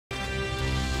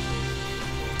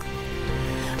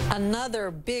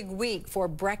Another big week for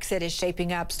Brexit is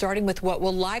shaping up, starting with what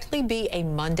will likely be a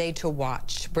Monday to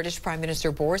watch. British Prime Minister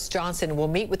Boris Johnson will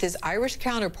meet with his Irish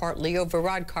counterpart Leo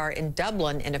Varadkar in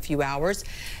Dublin in a few hours.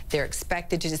 They're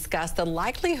expected to discuss the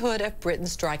likelihood of Britain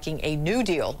striking a new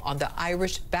deal on the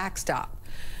Irish backstop.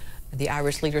 The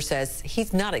Irish leader says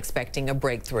he's not expecting a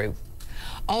breakthrough.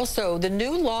 Also, the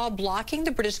new law blocking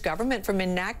the British government from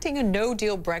enacting a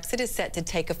no-deal Brexit is set to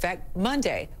take effect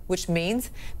Monday, which means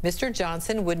Mr.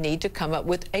 Johnson would need to come up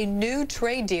with a new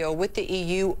trade deal with the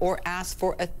EU or ask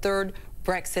for a third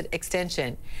Brexit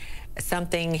extension.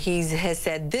 Something he has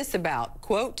said this about,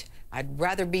 quote, "I'd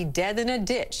rather be dead in a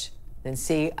ditch than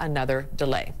see another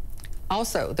delay."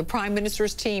 Also, the Prime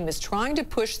Minister's team is trying to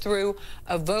push through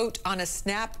a vote on a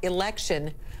snap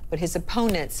election, but his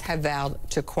opponents have vowed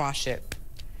to quash it.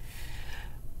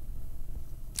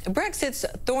 Brexit's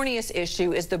thorniest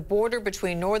issue is the border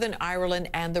between Northern Ireland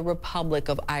and the Republic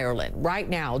of Ireland. Right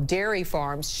now, dairy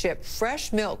farms ship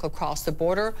fresh milk across the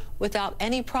border without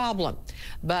any problem.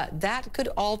 But that could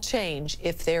all change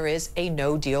if there is a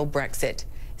no-deal Brexit.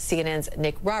 CNN's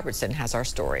Nick Robertson has our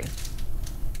story.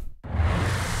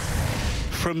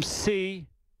 From sea,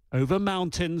 over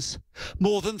mountains,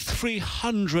 more than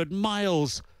 300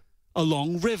 miles,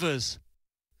 along rivers,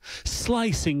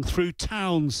 slicing through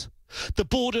towns. The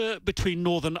border between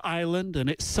Northern Ireland and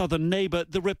its southern neighbour,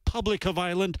 the Republic of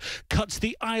Ireland, cuts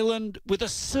the island with a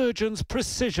surgeon's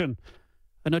precision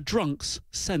and a drunk's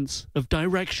sense of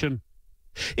direction.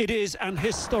 It is an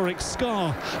historic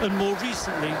scar and more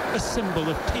recently a symbol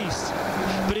of peace,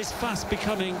 but is fast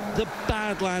becoming the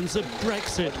badlands of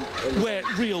Brexit, where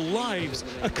real lives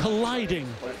are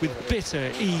colliding with bitter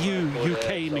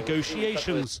EU-UK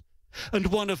negotiations. And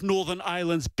one of Northern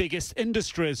Ireland's biggest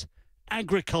industries,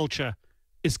 agriculture,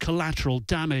 is collateral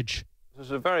damage.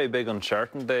 There's a very big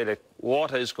uncertainty, like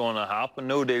what is going to happen.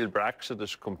 No deal Brexit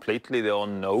is completely the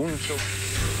unknown.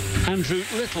 Andrew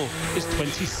Little is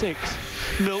 26,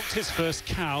 milked his first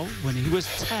cow when he was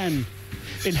 10,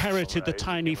 inherited the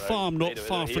tiny farm not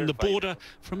far from the border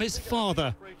from his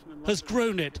father, has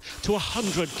grown it to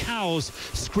 100 cows,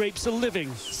 scrapes a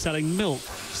living selling milk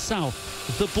south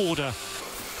of the border.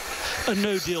 A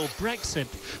no-deal Brexit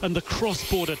and the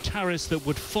cross-border tariffs that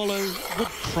would follow would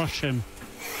crush him.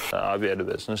 I'd be out of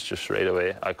business just straight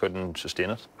away. I couldn't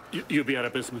sustain it. You'd be out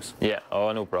of business? Yeah,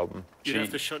 oh, no problem. You'd have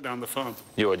to shut down the farm?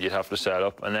 You would, you'd have to set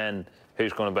up, and then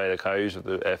who's going to buy the cows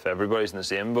if everybody's in the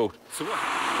same boat? So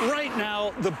right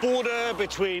now, the border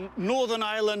between Northern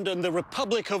Ireland and the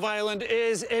Republic of Ireland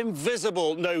is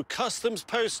invisible. No customs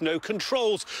posts, no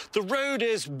controls. The road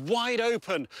is wide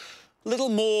open. Little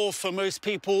more for most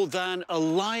people than a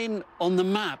line on the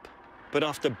map. But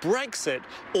after Brexit,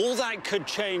 all that could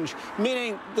change,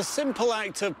 meaning the simple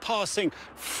act of passing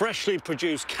freshly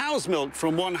produced cow's milk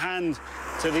from one hand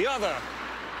to the other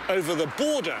over the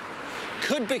border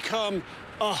could become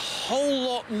a whole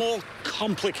lot more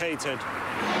complicated.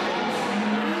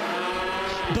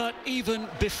 But even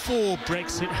before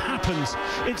Brexit happens,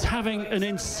 it's having an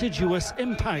insidious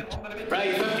impact.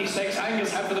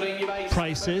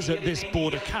 Prices at this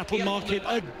border cattle market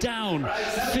are down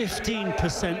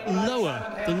 15%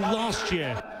 lower than last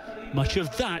year. Much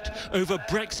of that over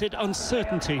Brexit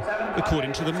uncertainty,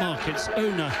 according to the market's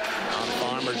owner.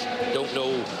 Farmers don't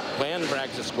know when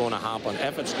Brexit's going to happen,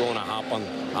 if it's going to happen,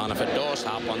 and if it does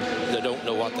happen, they don't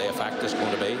know what the effect is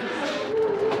going to be.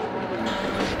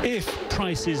 If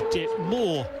prices dip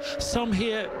more, some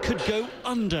here could go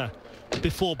under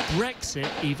before Brexit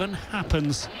even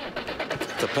happens.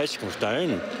 If the price comes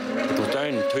down, if it goes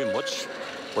down too much,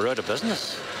 we're out of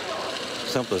business.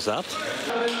 Simple as that.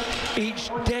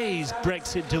 Each day's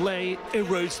Brexit delay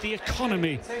erodes the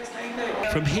economy.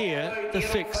 From here, the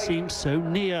fix seems so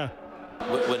near.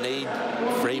 We need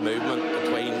free movement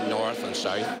between north and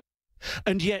south.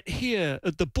 And yet here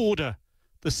at the border,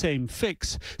 the same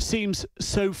fix seems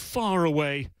so far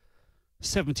away.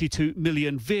 72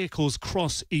 million vehicles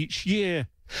cross each year.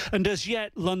 And as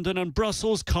yet, London and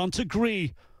Brussels can't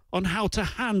agree on how to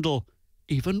handle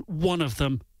even one of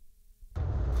them.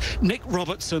 Nick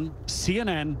Robertson,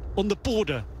 CNN, on the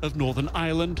border of Northern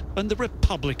Ireland and the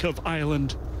Republic of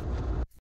Ireland.